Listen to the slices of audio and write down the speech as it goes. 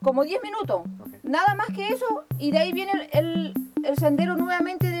como 10 minutos. Nada más que eso, y de ahí viene el sendero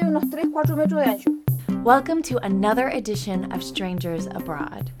nuevamente de unos 3-4 metros de ancho. Welcome to another edition of Strangers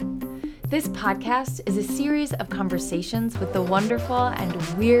Abroad. This podcast is a series of conversations with the wonderful and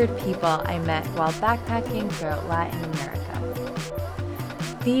weird people I met while backpacking throughout Latin America.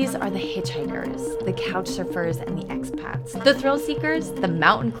 These are the hitchhikers, the couch surfers, and the expats, the thrill seekers, the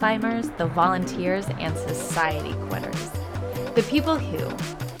mountain climbers, the volunteers, and society quitters. The people who,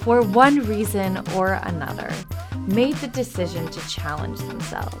 for one reason or another, made the decision to challenge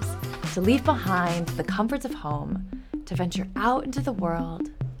themselves, to leave behind the comforts of home, to venture out into the world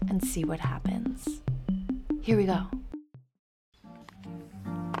and see what happens. Here we go.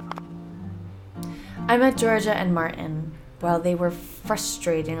 I met Georgia and Martin while they were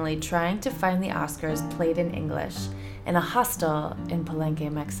frustratingly trying to find the Oscars played in English in a hostel in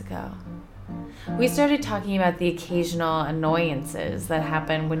Palenque, Mexico. We started talking about the occasional annoyances that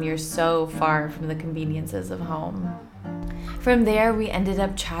happen when you're so far from the conveniences of home. From there, we ended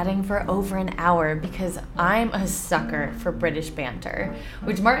up chatting for over an hour because I'm a sucker for British banter,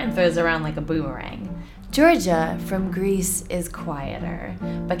 which Martin throws around like a boomerang. Georgia from Greece is quieter,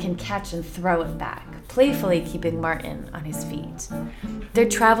 but can catch and throw it back, playfully keeping Martin on his feet. Their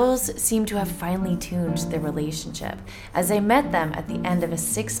travels seem to have finely tuned their relationship, as I met them at the end of a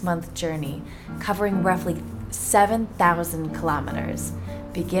 6-month journey covering roughly 7,000 kilometers,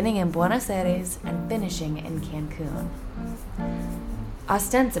 beginning in Buenos Aires and finishing in Cancun.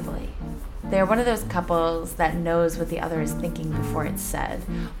 Ostensibly, they're one of those couples that knows what the other is thinking before it's said,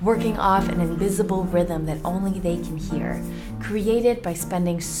 working off an invisible rhythm that only they can hear, created by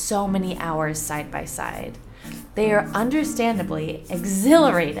spending so many hours side by side. They are understandably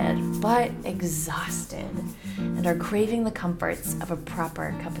exhilarated, but exhausted, and are craving the comforts of a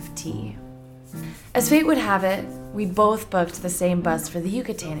proper cup of tea. As fate would have it, we both booked the same bus for the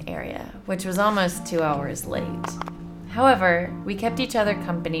Yucatan area, which was almost 2 hours late. However, we kept each other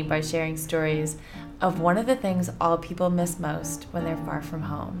company by sharing stories of one of the things all people miss most when they're far from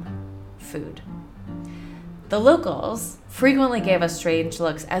home: food. The locals frequently gave us strange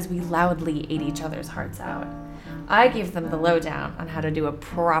looks as we loudly ate each other's hearts out. I gave them the lowdown on how to do a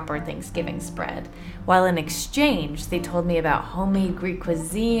proper Thanksgiving spread, while in exchange they told me about homemade Greek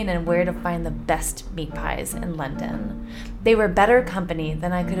cuisine and where to find the best meat pies in London. They were better company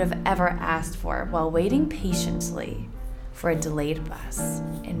than I could have ever asked for while waiting patiently for a delayed bus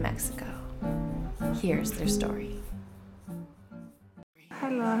in Mexico. Here's their story.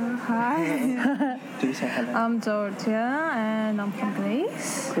 Hello, hi. Do you say hello? I'm Georgia and I'm from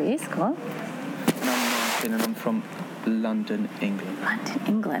Greece. Greece, cool. And I'm Martin and I'm from London, England. London,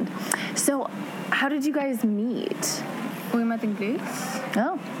 England. So, how did you guys meet? We met in Greece.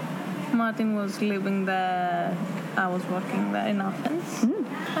 Oh. Martin was living there. I was working there in Athens.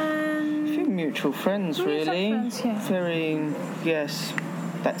 And I think mutual friends, Mutual really. friends, yeah. Very, yes,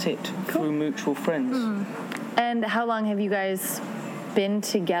 that's it. Cool. Through mutual friends. And how long have you guys been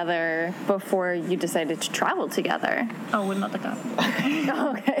together before you decided to travel together? oh, we're not a couple.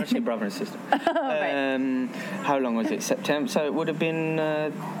 Okay. Actually, brother and sister. Right. How long was it? September. So it would have been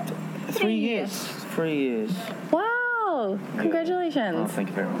 3 years. 3 years. Wow! Congratulations. Oh, thank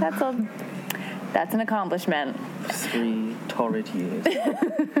you very much. That's an accomplishment. 3 torrid years.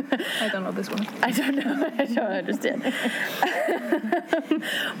 I don't know this one. I don't know. I don't understand.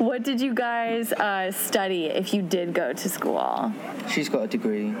 What did you guys study if you did go to school? She's got a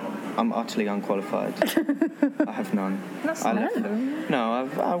degree. I'm utterly unqualified. I have none. That's I none. No,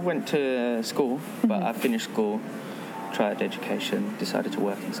 I went to school, but I finished school, tried education, decided to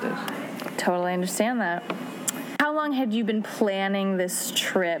work instead. Totally understand that. How long had you been planning this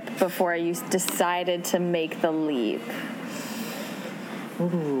trip before you decided to make the leap?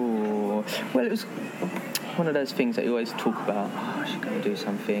 Ooh. Well, it was one of those things that you always talk about. Oh, I should go and do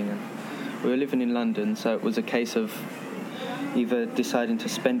something. And we were living in London, so it was a case of either deciding to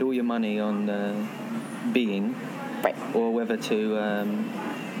spend all your money on being, Right. or whether to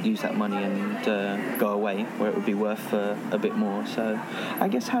use that money and go away, where it would be worth a bit more. So I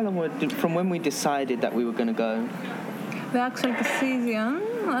guess how long from when we decided that we were going to go? The actual decision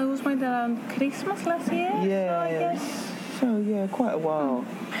was made around Christmas last year. So I guess. So yeah, quite a while.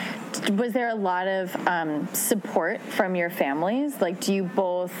 Was there a lot of support from your families? Like, do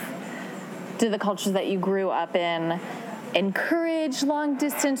the cultures that you grew up in encourage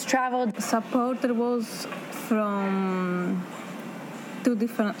long-distance travel? Support there was from in two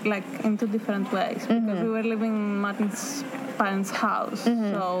different ways, because we were living in Martin's parents' house,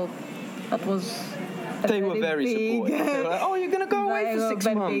 so that was They were very supportive. They were like, oh, you're going to go away for 6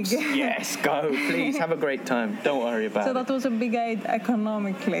 very months. big. Yes, go, please, have a great time. Don't worry about So it. that was a big aid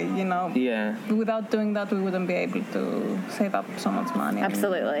economically, you know. Yeah. Without doing that, we wouldn't be able to save up so much money.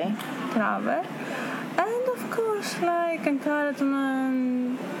 Absolutely. And travel. And of course, like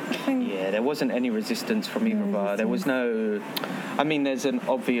encouragement. I think Yeah, there wasn't any resistance from either of us. There was no... I mean, there's an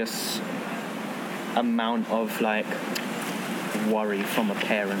obvious amount of, like, worry from a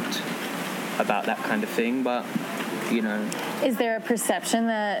parent about that kind of thing, but, you know... Is there a perception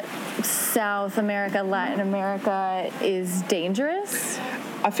that South America, Latin America is dangerous?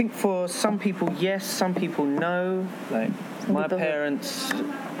 I think for some people, yes. Some people, no. Like, my people who- parents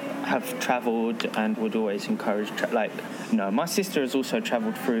have travelled and would always encourage... no, my sister has also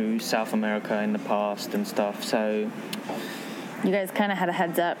travelled through South America in the past and stuff, so... You guys kind of had a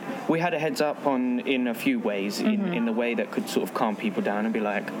heads up. We had a heads up in a few ways, in the way that could sort of calm people down and be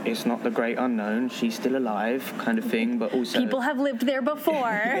like, it's not the great unknown, she's still alive, kind of thing, but also... People have lived there before.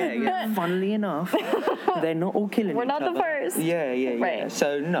 yeah. Funnily enough, they're not all killing We're each not other. the first. Yeah. Right.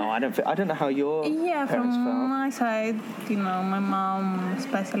 So, no, I don't know how your Yeah, parents from felt. my side, you know, my mom,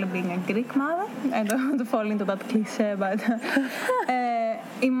 especially being a Greek mother, I don't want to fall into that cliche, but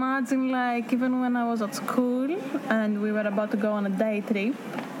imagine, like, even when I was at school and we were about to go on a day trip,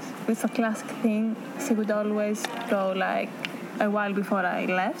 it's a classic thing. She would always go, like, a while before I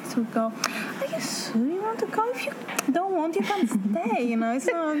left, she would go, are you sure you want to go? If you don't want, you can stay, you know. It's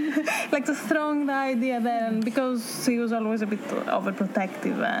not like just throwing the idea there, and because she was always a bit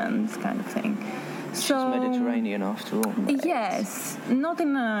overprotective and kind of thing. So Mediterranean after all. yes, not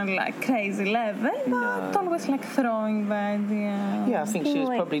in a like crazy level, but always like throwing the idea. Yeah, I think she was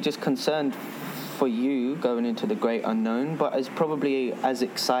probably just concerned for you going into the great unknown, but is probably as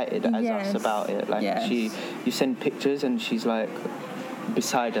excited as Yes. us about it. Like Yes. you send pictures and she's like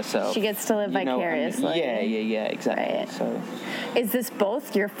beside herself. She gets to live You know what I mean? vicariously. Yeah, exactly. Right. So Is this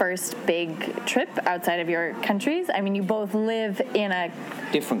both your first big trip outside of your countries? I mean, you both live in a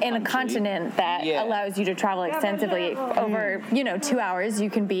different in a country. continent that Yeah. allows you to travel extensively over, 2 hours. You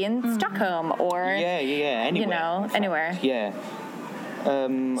can be in Stockholm or, Yeah, anywhere. anywhere. Yeah.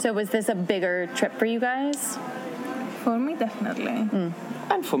 So was this a bigger trip for you guys? For me, definitely.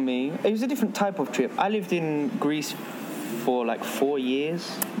 And for me, it was a different type of trip. I lived in Greece for like 4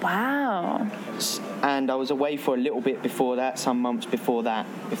 years, Wow. and I was away for a little bit before that, some months before that,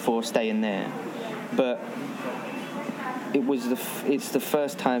 before staying there. But it's the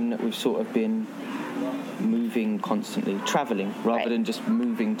first time that we've sort of been moving constantly, traveling rather Right. than just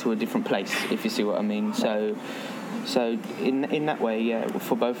moving to a different place, if you see what I mean. So in that way, yeah,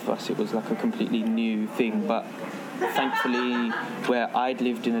 for both of us, it was like a completely new thing. But thankfully, where I'd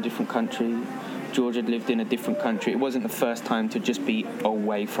lived in a different country, George had lived in a different country, it wasn't the first time to just be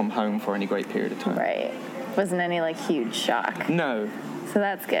away from home for any great period of time. Right. Wasn't any like huge shock. No. So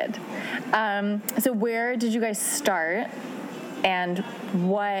that's good. So where did you guys start? And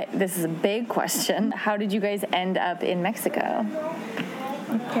this is a big question, how did you guys end up in Mexico?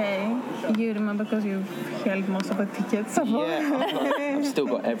 Okay, you remember because you held most of the tickets. Yeah, I've still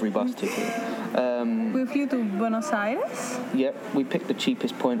got every bus ticket. We flew to Buenos Aires. Yep, we picked the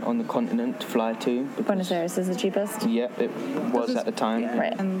cheapest point on the continent to fly to. Buenos Aires is the cheapest? Yep, it was at the time.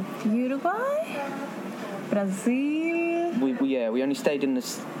 Right. And Uruguay, Brazil. We only stayed in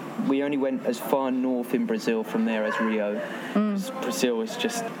this. We only went as far north in Brazil from there as Rio. Brazil is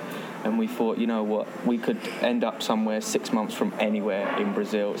just, and we thought, you know what, we could end up somewhere 6 months from anywhere in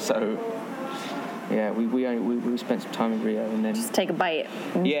Brazil. So, yeah, we spent some time in Rio and then Just take a bite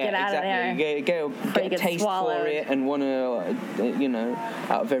and get out of there. You get a get taste swallowed. for it and want to,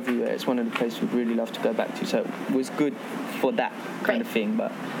 out of everywhere. It's one of the places we'd really love to go back to. So it was good for that kind of thing.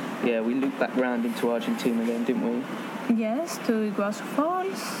 But yeah, we looped back round into Argentina again, didn't we? Yes, to Iguazu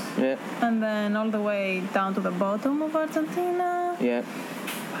Falls. Yeah. And then all the way down to the bottom of Argentina. Yeah.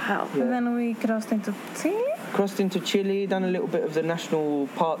 Wow. Yeah. And then we crossed into Chile. Crossed into Chile, done a little bit of the national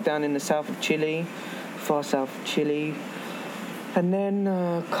park down in the south of Chile, far south of Chile, and then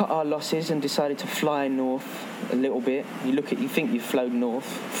cut our losses and decided to fly north a little bit. You think you've flown north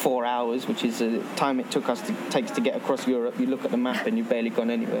 4 hours, which is the time it takes to get across Europe. You look at the map and you've barely gone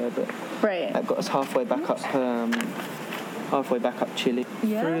anywhere, but Right. that got us halfway back up Chile,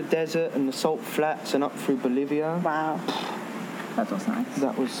 Yeah. through the desert and the salt flats and up through Bolivia. Wow. That was nice.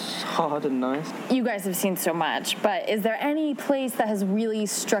 That was hard and nice. You guys have seen so much, but is there any place that has really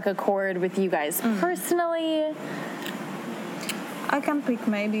struck a chord with you guys personally? I can pick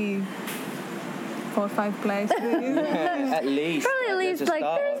maybe 4 or 5 places. At least. Probably at least There's a like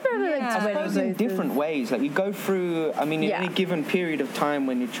start. there's probably like Yeah. 20 Suppose in places. different ways. Like you go through, I mean, in Yeah. any given period of time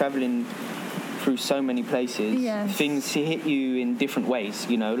when you're traveling through so many places, Yes. things hit you in different ways,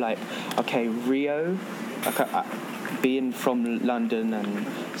 you know, like, okay, Rio, being from London and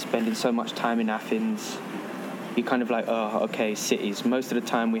spending so much time in Athens, you're kind of like, oh, okay, cities. Most of the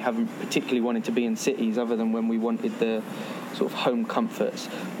time we haven't particularly wanted to be in cities other than when we wanted the sort of home comforts.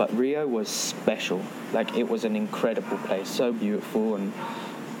 But Rio was special. Like, it was an incredible place, so beautiful, and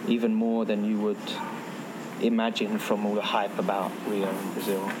even more than you would imagine from all the hype about Rio in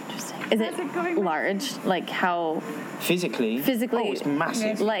Brazil. Is it large? Like how? Physically? Oh, it's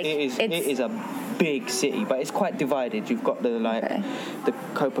massive. Like, it is a big city, but it's quite divided. You've got the the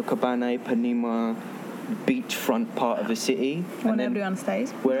Copacabana, Ipanema beachfront part of the city, When everyone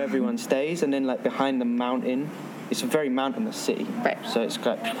stays. where everyone stays, and then like behind the mountain, it's a very mountainous city, Right. so it's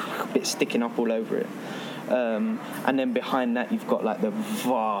got a bit sticking up all over it, and then behind that you've got like the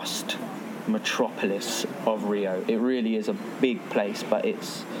vast metropolis of Rio. It really is a big place, but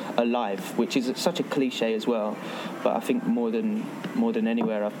it's alive, which is such a cliche as well, but I think more than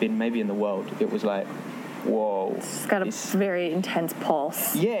anywhere I've been, maybe in the world, it was like, whoa. It's got a very intense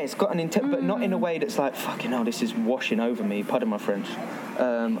pulse. Yeah, it's got an intense, but not in a way that's like, fucking hell, this is washing over me. Pardon my French.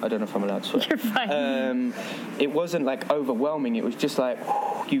 I don't know if I'm allowed to swear. You're fine. It wasn't like overwhelming. It was just like,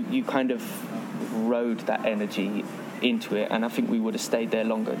 you kind of rode that energy into it, and I think we would have stayed there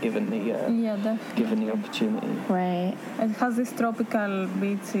longer given the opportunity. Right. It has these tropical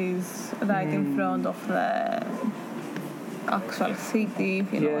beaches right in front of the actual city,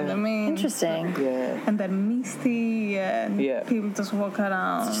 if you know what I mean. Interesting. Yeah. And they're misty, and people just walk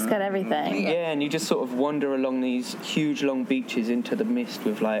around. It's just got everything. Yeah, and you just sort of wander along these huge long beaches into the mist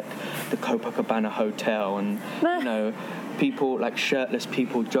with like the Copacabana Hotel and, you know, people, like shirtless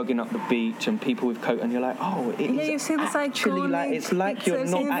people jogging up the beach and people with coat, and you're like, oh, it is you see the actually like, it's like you're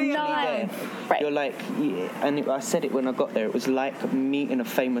not actually there. Right. You're like, and I said it when I got there, it was like meeting a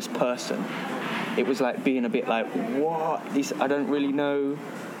famous person. It was like being a bit like, what? This, I don't really know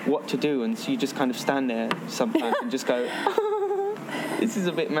what to do, and so you just kind of stand there sometimes and just go, this is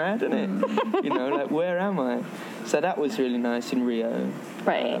a bit mad, isn't it? You know, like, where am I? So that was really nice in Rio.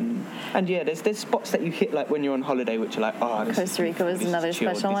 Right. And yeah, there's spots that you hit like when you're on holiday, which are like, oh, Costa Rica was another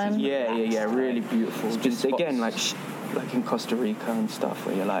special one. Yeah, really beautiful. Just again, like in Costa Rica and stuff,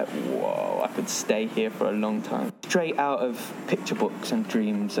 where you're like, whoa, I could stay here for a long time. Straight out of picture books and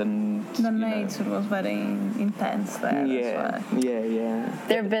dreams, and The nature was very intense there. Yeah.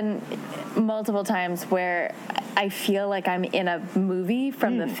 There have been multiple times where I feel like I'm in a movie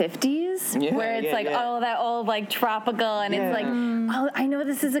from the 50s, where it's oh, that old like tropical, and it's like, oh, I know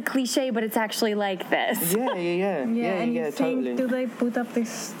this is a cliche, but it's actually like this. Yeah, and you think, totally. do they put up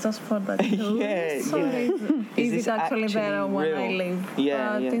this just for the tourists? Is it actually better when I live?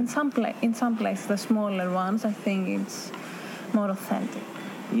 Yeah, but in some places, the smaller ones, I think it's more authentic.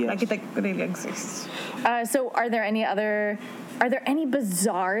 Yes. Like it really exists. So are there any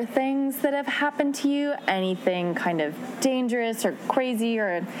bizarre things that have happened to you? Anything kind of dangerous or crazy,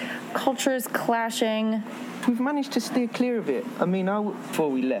 or cultures clashing? We've managed to steer clear of it. I mean, before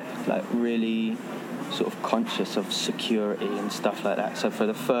we left, like really sort of conscious of security and stuff like that. So for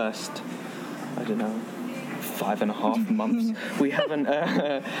the first, I don't know, 5.5 months, we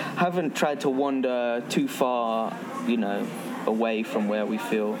haven't tried to wander too far, you know, away from where we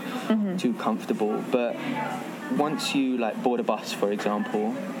feel too comfortable. But once you like board a bus, for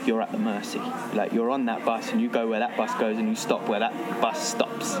example, you're at the mercy. Like, you're on that bus and you go where that bus goes and you stop where that bus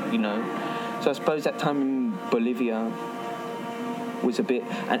stops, you know. So I suppose that time in Bolivia was a bit,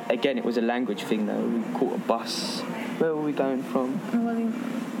 and again it was a language thing though. We caught a bus. Where were we going from?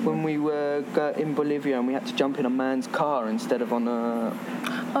 When we were in Bolivia and we had to jump in a man's car instead of on a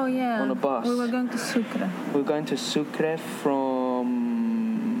bus. We were going to Sucre. We were going to Sucre from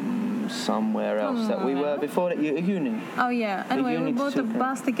somewhere else that we were before that, uni. Oh yeah. Anyway, we bought a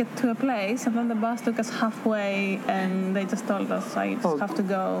bus ticket to a place, and then the bus took us halfway, and they just told us, "I just have to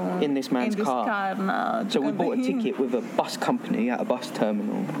go in this man's car now." So we bought a ticket with a bus company at a bus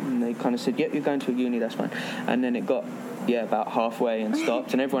terminal, and they kind of said, "Yep, you're going to a uni, that's fine." And then it got about halfway and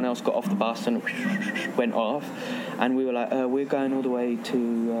stopped, and everyone else got off the bus and went off, and we were like, we're going all the way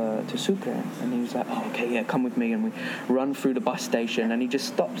to Sucre, and he was like, oh, okay, yeah, come with me, and we run through the bus station, and he just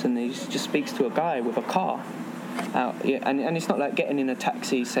stops and he just speaks to a guy with a car out, and it's not like getting in a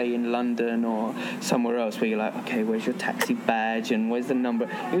taxi, say in London or somewhere else, where you're like, okay, where's your taxi badge and where's the number?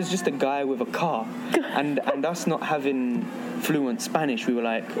 It was just a guy with a car, and us not having fluent Spanish, we were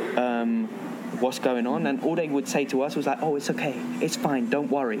like, what's going on? And all they would say to us was like, oh, it's okay, it's fine,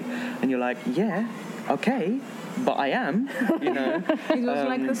 don't worry. And you're like, yeah, okay, but I am, you know. It was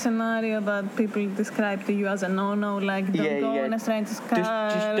like the scenario that people describe to you as a no-no, like don't go on a stranger's car.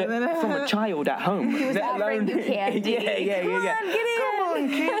 Just from a child at home. He was offering you candy. Come on,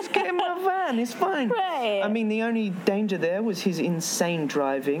 kids, get in my van. It's fine. Right. I mean, the only danger there was his insane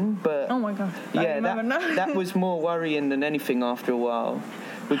driving, but Oh my god. that was more worrying than anything after a while.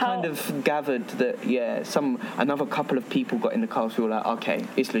 We kind of gathered that, another couple of people got in the car, so we were like, okay,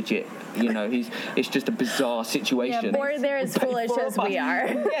 it's legit. You know, it's just a bizarre situation. Or they're as foolish as we are.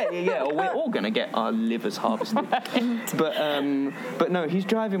 Or we're all going to get our livers harvested. But no, his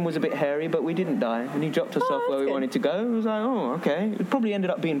driving was a bit hairy, but we didn't die. And he dropped us off where we wanted to go. It was like, oh, okay. It probably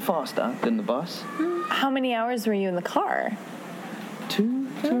ended up being faster than the bus. How many hours were you in the car?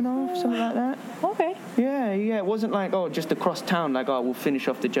 2.5, something like that. Okay. Yeah. It wasn't like, just across town, like, we'll finish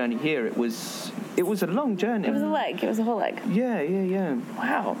off the journey here. It was a long journey. It was a leg. It was a whole leg. Yeah.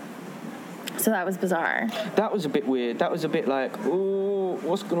 Wow. So that was bizarre. That was a bit weird. That was a bit like, oh,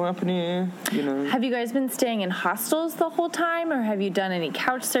 what's going to happen here? You know. Have you guys been staying in hostels the whole time, or have you done any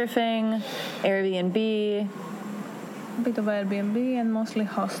couch surfing, Airbnb? A bit of Airbnb and mostly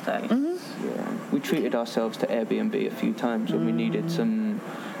hostels. Mm-hmm. Yeah, we treated ourselves to Airbnb a few times when we needed some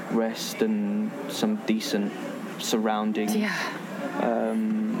rest and some decent surroundings. Yeah.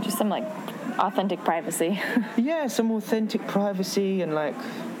 Just some like authentic privacy. Yeah, some authentic privacy and like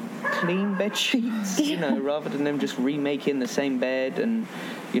clean bed sheets, you know, rather than them just remaking the same bed and,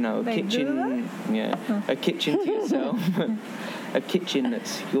 you know, a kitchen to yourself. A kitchen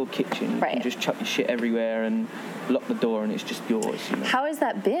that's your kitchen. You can just chuck your shit everywhere and lock the door and it's just yours. You know? How has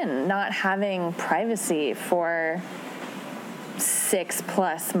that been, not having privacy for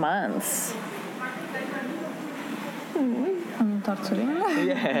 6+ months?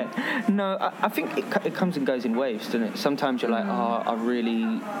 Yeah. No, I think it comes and goes in waves, doesn't it? Sometimes you're like, I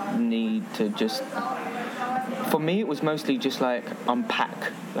really need to just... For me, it was mostly just like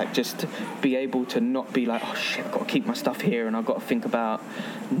unpack, like just be able to not be like, oh shit, I've got to keep my stuff here and I've got to think about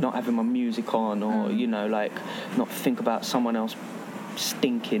not having my music on or, you know, like not think about someone else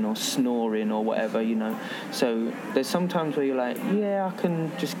stinking or snoring or whatever, you know. So there's some times where you're like, I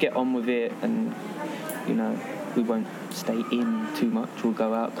can just get on with it and, you know, we won't stay in too much. We'll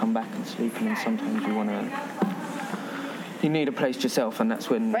go out, come back and sleep, and then sometimes you need a place yourself, and that's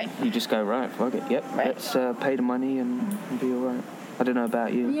when you just go, right, fuck it, let's pay the money and be all right. I don't know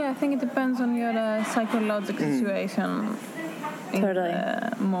about you. Yeah, I think it depends on your psychological situation in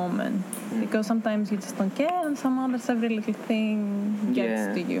the moment. Because sometimes you just don't care, and some others, every little thing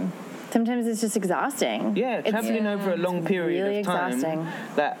gets to you. Sometimes it's just exhausting. Yeah, traveling over a long period really of time, exhausting.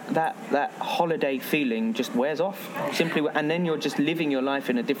 that holiday feeling just wears off simply, and then you're just living your life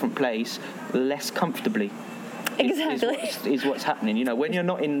in a different place, less comfortably. Exactly. Is what's happening. You know, when you're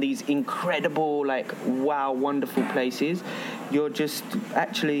not in these incredible, like, wow, wonderful places, you're just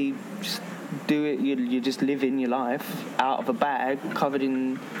actually just do it. You're just living your life out of a bag, covered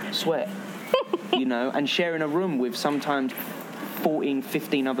in sweat. You know, and sharing a room with sometimes 14,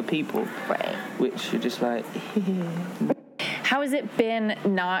 15 other people. Right. Which you're just like... How has it been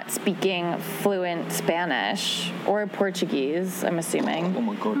not speaking fluent Spanish or Portuguese, I'm assuming? Oh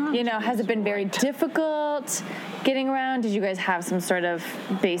my God. You know, has it been very difficult getting around? Did you guys have some sort of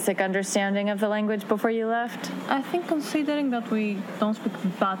basic understanding of the language before you left? I think considering that we don't speak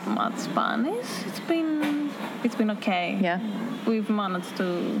that much Spanish, it's been okay. Yeah. We've managed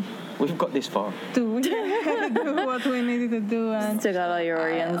to... We've got this far. do what we needed to do. And still got all your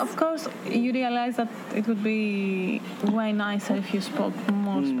organs. Of course, you realize that it would be way nicer if you spoke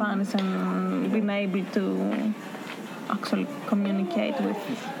more Spanish and been able to actually communicate with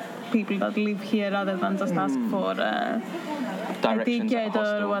people that live here rather than just ask for a ticket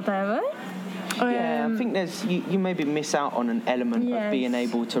or whatever. Yeah, I think you maybe miss out on an element of being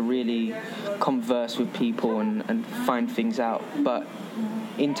able to really converse with people and find things out. But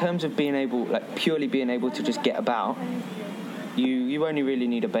in terms of being able, like purely being able to just get about, you only really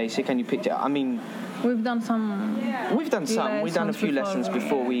need a basic, and you picked it up. I mean, we've done some. We've done a few lessons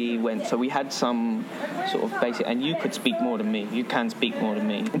before we went, so we had some sort of basic. And you could speak more than me. You can speak more than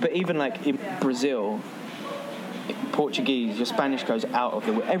me. But even like in Brazil, Portuguese, your Spanish goes out of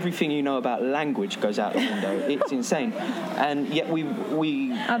the window. Everything you know about language goes out the window. It's insane. And yet we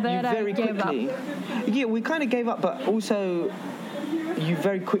very quickly. Yeah, we kind of gave up, but also you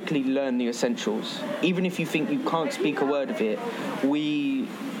very quickly learn the essentials. Even if you think you can't speak a word of it, we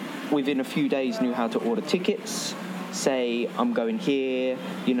within a few days knew how to order tickets, say I'm going here,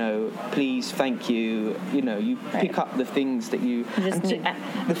 you know, please, thank you, you know, you pick up the things that you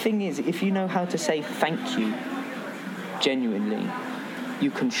the thing is, if you know how to say thank you genuinely,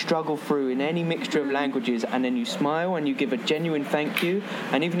 you can struggle through in any mixture of languages, and then you smile and you give a genuine thank you.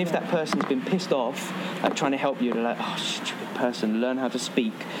 And even if that person's been pissed off, like trying to help you, they're like, oh, stupid person, learn how to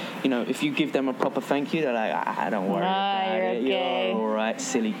speak. You know, if you give them a proper thank you, they're like, don't worry about it. Okay. You're all right,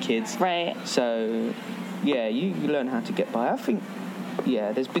 silly kids. Right. So, yeah, you learn how to get by. I think,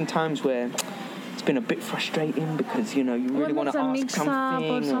 yeah, there's been times where it's been a bit frustrating because, you know, you really want to ask mix something. up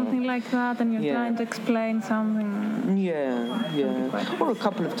or something like that, and you're trying to explain something. Yeah. Or a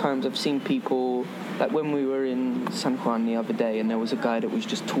couple of times I've seen people, like when we were in San Juan the other day, and there was a guy that was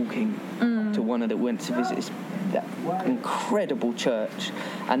just talking to one that went to visit that incredible church,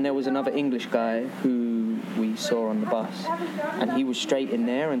 and there was another English guy who we saw on the bus, and he was straight in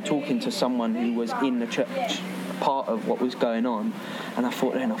there and talking to someone who was in the church, part of what was going on. And I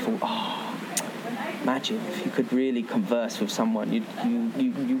thought, imagine if you could really converse with someone,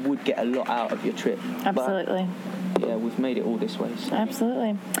 you would get a lot out of your trip. Absolutely. But, yeah, we've made it all this way. So.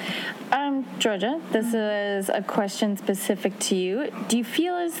 Absolutely. Georgia, this is a question specific to you. Do you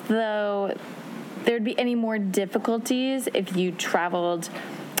feel as though there'd be any more difficulties if you traveled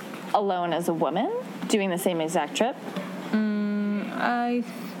alone as a woman doing the same exact trip? I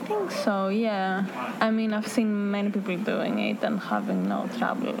think so, yeah. I mean, I've seen many people doing it and having no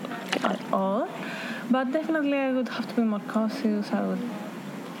trouble at all. But definitely I would have to be more cautious. I would,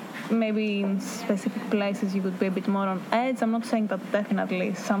 maybe in specific places you would be a bit more on edge. I'm not saying that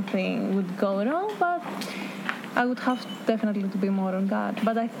definitely something would go wrong, but I would have definitely to be more on guard.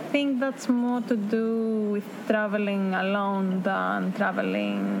 But I think that's more to do with traveling alone than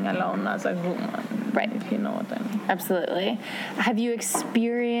traveling alone as a woman. Right. If you know what I mean. Absolutely. Have you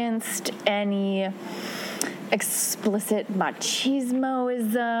experienced any explicit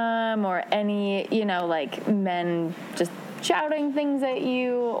machismoism or any, you know, like men just shouting things at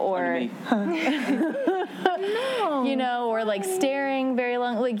you or, No. you know, or like staring very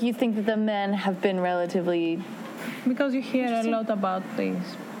long? Like you think that the men have been relatively... Because you hear a lot about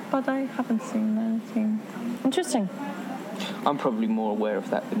this, but I haven't seen anything. Interesting. I'm probably more aware of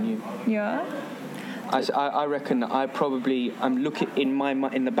that than you. Yeah? I reckon that I'm looking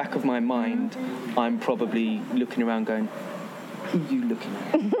in the back of my mind, I'm probably looking around going, who are you looking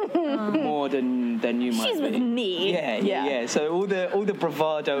at? More than you might be. She's with me. Yeah. So all the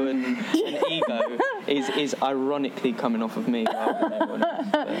bravado and ego is ironically coming off of me rather than everyone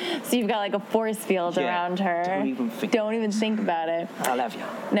else. So you've got like a force field around her. Don't even think about it. I'll have you.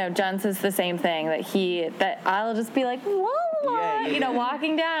 No, John says the same thing, that I'll just be like, whoa, you know,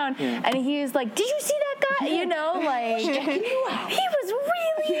 walking down, and he was like, did you see that guy? You know, like, he was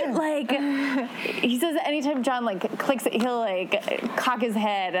really, like, he says anytime John, like, clicks it, he'll, like, cock his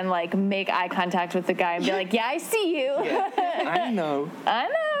head and, like, make eye contact with the guy and be like, yeah, I see you. Yeah. I know.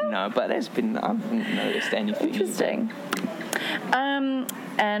 No, but I haven't noticed anything. Interesting.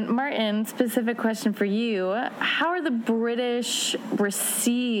 And Martin, specific question for you. How are the British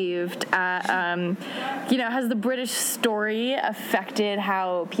received at, has the British story affected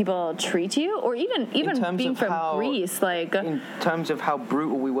how people treat you? Or even being from Greece, like... In terms of how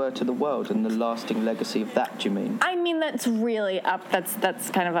brutal we were to the world and the lasting legacy of that, do you mean? I mean, that's really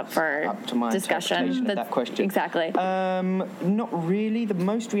that's kind of up for to my discussion. Of that question. Exactly. Not really. The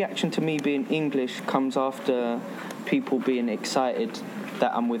most reaction to me being English comes after people being excited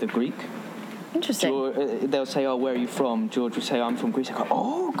that I'm with a Greek. Interesting. They'll say, oh, where are you from? George will say, I'm from Greece. I go,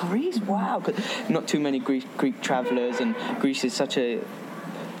 oh, Greece, wow. 'Cause not too many Greek travellers, and Greece is such a,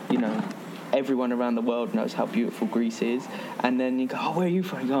 everyone around the world knows how beautiful Greece is. And then you go, oh, where are you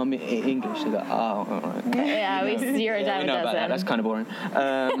from? You go, I'm English. They go, oh, all right. Yeah, we zero down a dozen. About that. That's kind of boring.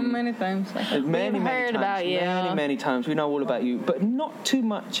 Many times. We've heard about you. Many times. We know all about you. But not too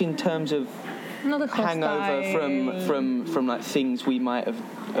much in terms of hangover from like things we might have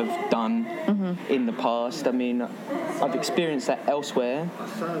done in the past. I mean, I've experienced that elsewhere,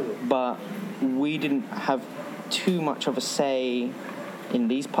 but we didn't have too much of a say in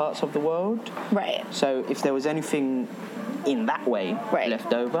these parts of the world. Right. So if there was anything in that way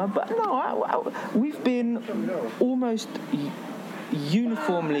left over, but no, we've been almost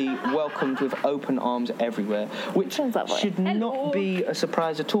uniformly welcomed with open arms everywhere, which should not be a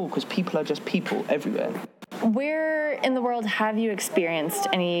surprise at all, because people are just people everywhere. Where in the world have you experienced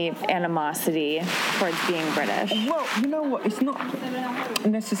any animosity towards being British? Well, you know what? It's not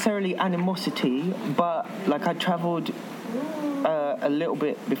necessarily animosity, but like I travelled a little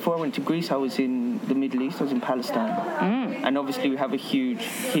bit before I went to Greece. I was in the Middle East. I was in Palestine, and obviously we have a huge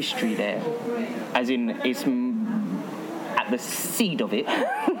history there, as in it's at the seed of it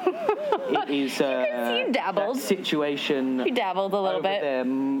it is. You dabbled. That situation. You dabbled a little over bit. There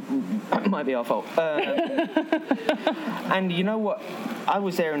might be our fault. And you know what? I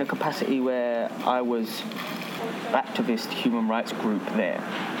was there in a capacity where I was activist human rights group there,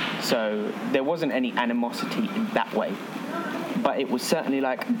 so there wasn't any animosity in that way. But it was certainly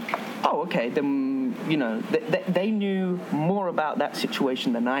like, oh, okay, then, you know, they knew more about that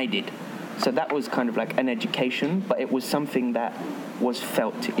situation than I did. So that was kind of like an education, but it was something that was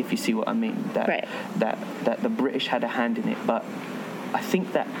felt, if you see what I mean, that the British had a hand in it. But I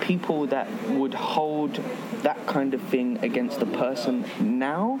think that people that would hold that kind of thing against a person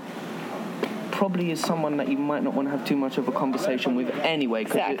now probably is someone that you might not want to have too much of a conversation with anyway.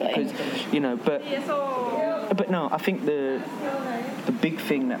 Because, you know, but no, I think the big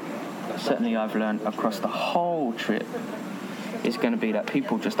thing that certainly I've learned across the whole trip is going to be that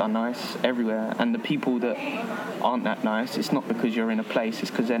people just are nice everywhere, and the people that aren't that nice, it's not because you're in a place,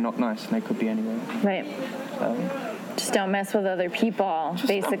 it's because they're not nice, and they could be anywhere. Right. Just don't mess with other people,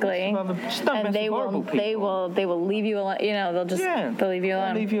 basically. And they will leave you alone. You know, they'll leave you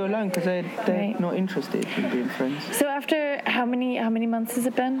alone. They'll leave you alone because they're not interested in being friends. So after how many months has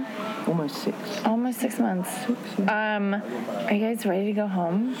it been? Almost 6. Almost 6 months. Are you guys ready to go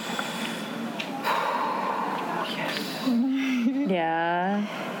home? Yeah.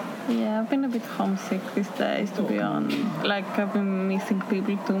 Yeah, I've been a bit homesick these days, to be honest. Like, I've been missing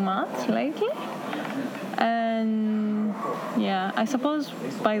people too much lately. And yeah, I suppose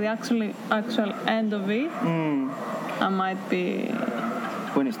by the actual end of it, I might be...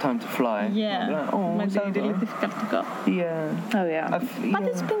 When it's time to fly. Yeah, might be really difficult to go. Yeah. Oh, yeah. But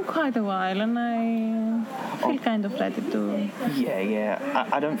it's been quite a while, and I feel kind of ready to... Yeah.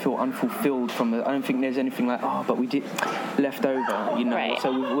 I don't feel unfulfilled from the... I don't think there's anything like, but we did left over, you know. Right.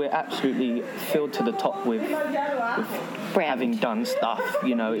 So we're absolutely filled to the top with having done stuff,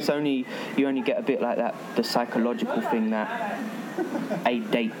 you know. It's only... You only get a bit like that, the psychological thing that a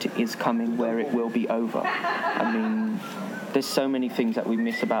date is coming where it will be over. I mean... There's so many things that we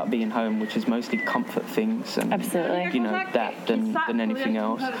miss about being home, which is mostly comfort things and, absolutely, you know, that than anything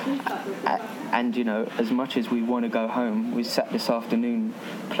else. And, you know, as much as we want to go home, we sat this afternoon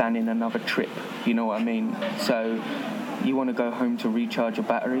planning another trip, you know what I mean? So you want to go home to recharge your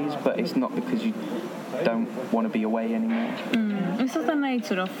batteries, but it's not because you don't want to be away anymore. It's just the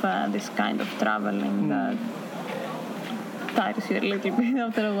nature of this kind of traveling that tires you a little bit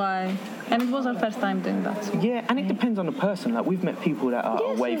after a while. And it was our first time doing that. So. Yeah, and it depends on the person. Like, we've met people that are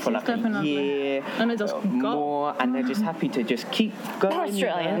away for like a year and they just more, and they're just happy to just keep going.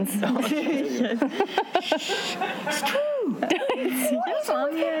 Australians. It's true.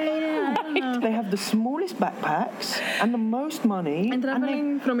 They have the smallest backpacks and the most money. And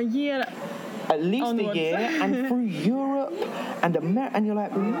traveling from a year... At least onwards. a year, and through Europe and America, and you're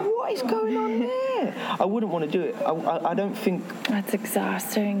like, what is going on there? I wouldn't want to do it. I don't think... That's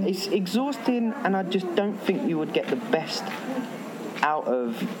exhausting. It's exhausting, and I just don't think you would get the best out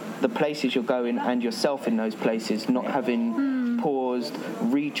of the places you're going and yourself in those places, not having paused,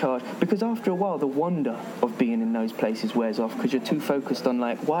 recharged. Because after a while, the wonder of being in those places wears off because you're too focused on,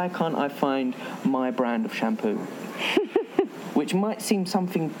 like, why can't I find my brand of shampoo? Which might seem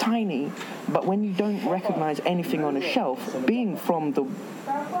something tiny, but when you don't recognize anything on a shelf, being from the,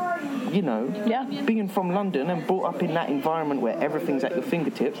 you know, being from London and brought up in that environment where everything's at your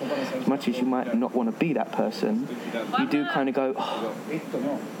fingertips, as much as you might not want to be that person, you do kind of go,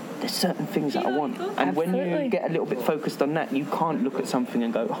 there's certain things that I want. And when you get a little bit focused on that, you can't look at something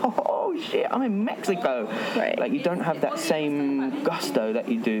and go, oh shit, I'm in Mexico. Right. Like, you don't have that same gusto that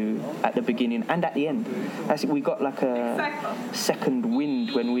you do at the beginning and at the end. We got like a second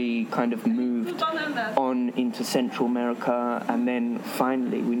wind when we kind of moved on into Central America, and then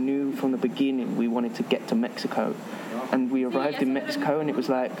finally we knew from the beginning we wanted to get to Mexico. And we arrived in Mexico, and it was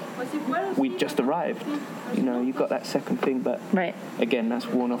like we just arrived. You know, you got that second thing, but again, that's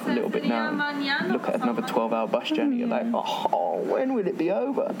worn off a little bit now. Look at another 12-hour bus journey. You're like, oh, when will it be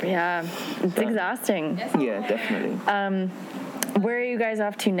over? Yeah, it's exhausting. Yeah, definitely. Where are you guys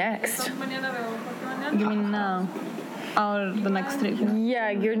off to next? You mean now? Or the next trip? Yeah,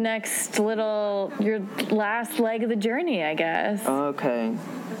 your last leg of the journey, I guess. Okay.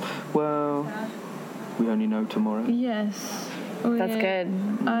 Well, we only know tomorrow. Yes. That's good.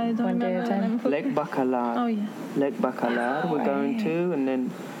 I don't remember. Lake Bacalar. Oh, yeah. Lake Bacalar we're going to, and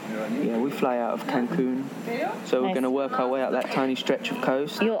then, we fly out of Cancun. So we're going to work our way up that tiny stretch of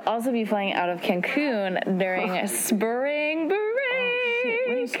coast. You'll also be flying out of Cancun during spring break. Oh, shit.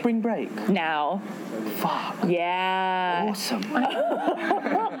 When is spring break? Now. Fuck. Yeah. Awesome.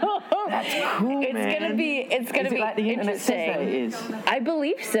 That's cool, It's man. gonna be Is it like the internet says interesting. that it is? I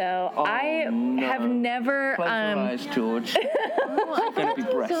believe so. Oh, I no. have never. Close your eyes, George. It's going to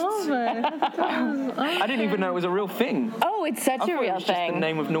be breasts. I didn't even know it was a real thing. Oh, it's such I a thought it real was just thing. the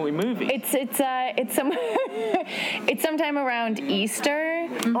name of naughty movie. It's some it's sometime around Easter.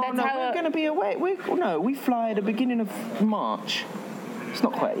 Oh no, we're going to be away. We fly at the beginning of March. It's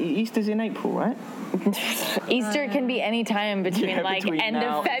not quite. Easter's in April, right? Easter can be any time between between end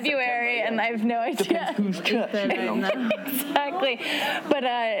now of and February, September, and I have no idea. Depends whose church you belong to. Exactly, but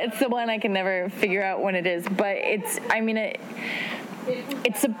it's the one I can never figure out when it is. But it's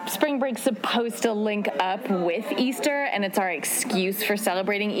spring break's supposed to link up with Easter, and it's our excuse for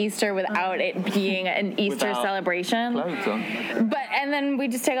celebrating Easter without it being an Easter Without celebration. Clothes on. And then we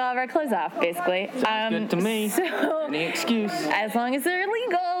just take all of our clothes off, basically. Good to me. So, Any excuse. as long as they're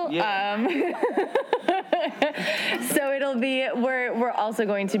legal. Yeah. So we're also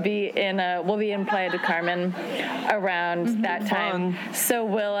going to be we'll be in Playa del Carmen around that time. Fun. So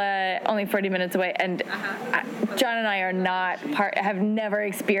we'll only 40 minutes away, and John and I are have never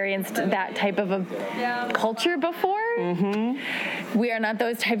experienced that type of a culture before. Mm-hmm. We are not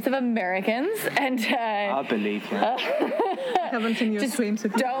those types of Americans, and I believe you. I haven't seen your just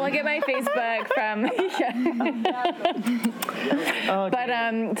swimsuit. don't look at my Facebook from. Oh,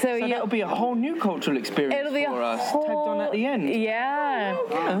 But so that'll be a whole new cultural experience it'll be for a us. whole, Tagged on at the end. Yeah.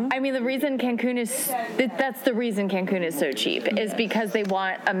 I mean, the reason Cancun that's the reason Cancun is so cheap, is because they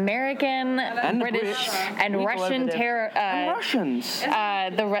want American, And the British, Brits. and We go Russian over there. And Russians.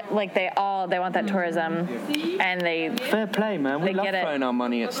 they want that tourism, and they. Fair play, man. We They love get it. throwing our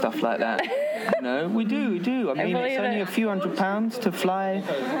money at stuff like that. We do. I mean, believe it's only it. a few £100s to fly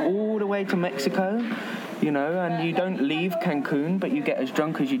all the way to Mexico. And you don't leave Cancun, but you get as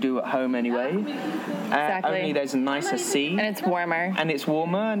drunk as you do at home anyway. Exactly. Only there's a nicer sea. And it's warmer. And it's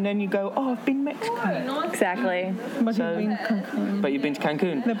warmer, and then you go, oh, I've been Mexico. Exactly. But So- you've been Cancun. But you've been to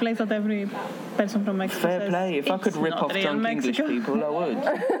Cancun. The place that every person from Mexico Fair says, play. If I could "It's rip not off real drunk Mexico." English people, I would.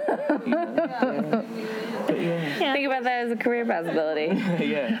 But yeah. Think about that as a career possibility.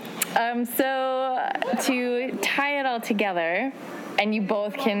 Yeah. So to tie it all together, and you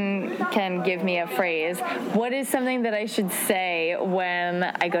both can give me a phrase, what is something that I should say when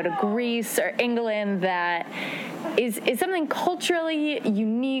I go to Greece or England that is something culturally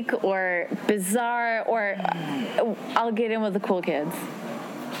unique or bizarre, or I'll get in with the cool kids?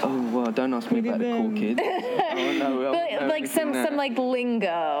 Oh, well, don't ask me about the cool kids. Oh, no, But, like some like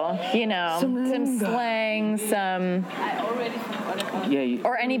lingo, some slang, some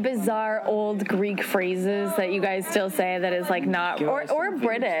or any bizarre old Greek phrases that you guys still say that is like not Give us or some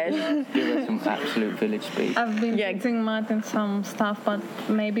British. Give us some absolute village speak. I've been teaching Martin some stuff, but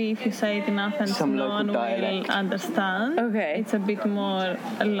maybe if you say it enough and Some no local one dialect. will understand. Okay. It's a bit more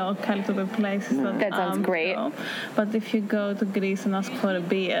local to the places That sounds great. go. But if you go to Greece and ask for a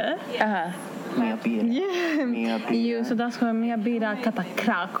beer, Mia beer. yeah, Mia beer. you should ask for mia bira kata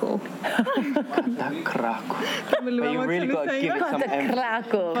kraku. That crack. But you really got to give it some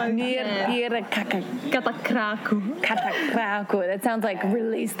emphasis. Kata kraku. Katakraku. That sounds like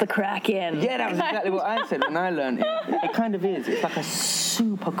release the Kraken. Yeah, that was exactly what I said when I learned it. It kind of is. It's like a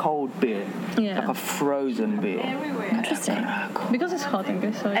super cold beer. Yeah. Like a frozen beer. Interesting. Because it's hot in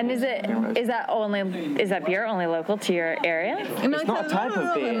Greece. So And is that beer only local to your area? It's not a type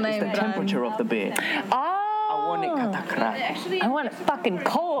of beer. It's the temperature of the beer. Oh. I want it katakrak. I want it fucking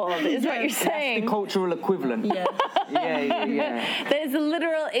cold, is what you're That's the saying. cultural equivalent. Yes. Yeah. That is the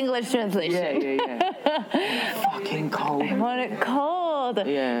literal English translation. Yeah. Fucking cold. I want it cold.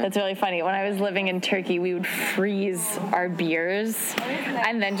 Yeah. That's really funny. When I was living in Turkey, we would freeze our beers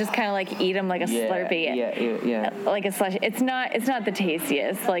and then just kind of like eat them like a Slurpee. Yeah. Like a slushy. It's not the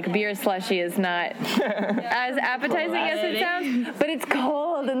tastiest. Like beer slushy is not as appetizing as it sounds, but it's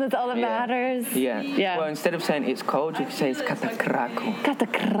cold and that's all that matters. Yeah. Well, instead of saying it's cold, you can say it's katakraku.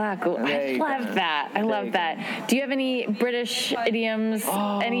 Katakraku. I love that. I love that. Do you have any British idioms?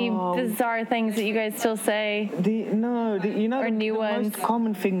 Any bizarre things that you guys still say? The new ones. most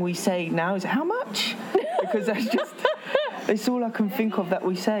common thing we say now is how much? Because that's just it's all I can think of that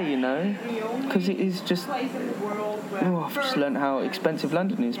we say, because it is just I've just learned how expensive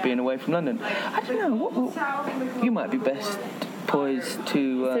London is being away from London. I don't know, what you might be best poised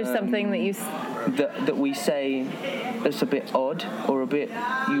to Is there something that you that we say that's a bit odd or a bit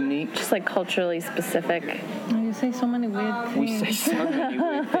unique? just like culturally specific? You say so many weird things. We say so many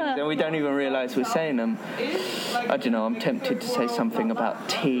weird things and we don't even realise we're saying them. I don't know, I'm tempted to say something about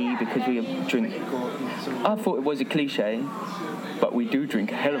tea because we drink. I thought it was a cliche, but we do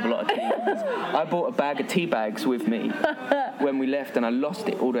drink a hell of a lot of tea. I bought a bag of tea bags with me when we left, and I lost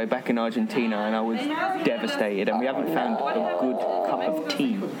it all the way back in Argentina, and I was devastated, and we haven't found a good cup of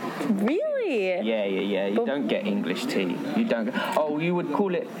tea. Really? Yeah. You don't get English tea. You don't. Oh, you would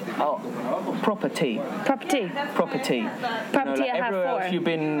call it proper tea. Proper tea. Proper tea. Proper tea at half everywhere four. else you've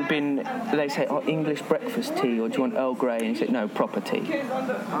been, they say, English breakfast tea, or do you want Earl Grey? And you say, no, proper tea.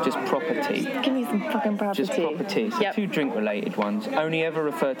 Just proper tea. Give me some fucking proper Just tea. proper tea. So Yep. 2 drink-related ones. Only ever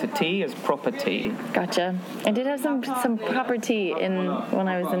refer to tea as proper tea. Gotcha. I did have some proper tea when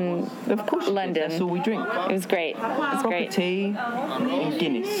I was in Of course, London. that's all we drink. It was great. It was Proper great. tea and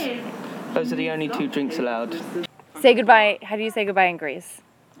Guinness. Those are the only 2 drinks allowed. Say goodbye. How do you say goodbye in Greece?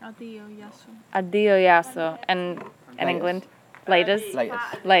 Addio, yasso. Addio, yasso. And in England? Latest?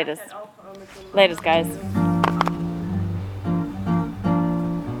 Latest. Latest. Latest, guys.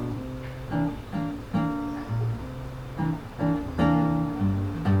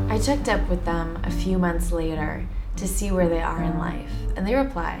 I checked up with them a few months later to see where they are in life, and they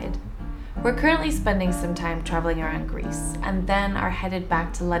replied, "We're currently spending some time traveling around Greece, and then are headed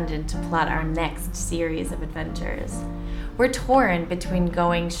back to London to plot our next series of adventures. We're torn between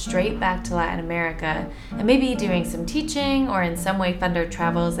going straight back to Latin America and maybe doing some teaching or in some way fund our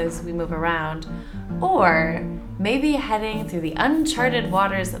travels as we move around, or maybe heading through the uncharted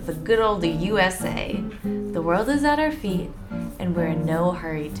waters of the good old USA. The world is at our feet, and we're in no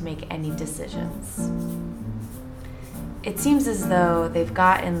hurry to make any decisions." It seems as though they've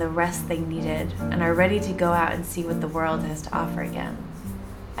gotten the rest they needed and are ready to go out and see what the world has to offer again.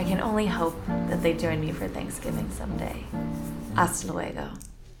 I can only hope that they join me for Thanksgiving someday. Hasta luego.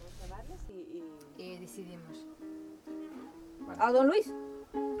 Y decidimos. ¿A don Luis?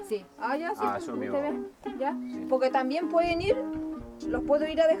 Sí. Ah, ya, sí. Su amigo. ¿Usted ve? ¿Ya? Porque también pueden ir, los puedo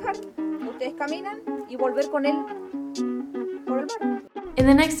ir a dejar. Ustedes caminan y volver con él por el bar. In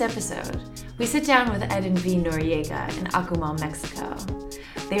the next episode, we sit down with Ed and V Noriega in Akumal, Mexico.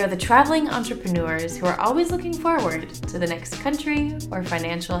 They are the traveling entrepreneurs who are always looking forward to the next country or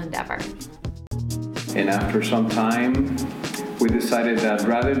financial endeavor. And after some time, we decided that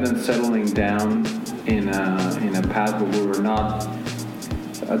rather than settling down in a path where we were not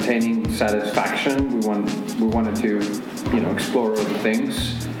attaining satisfaction, we wanted to, explore other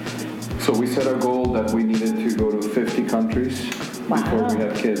things. So we set a goal that we needed to go to 50 countries before we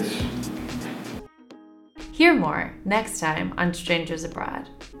had kids. Hear more next time on Strangers Abroad.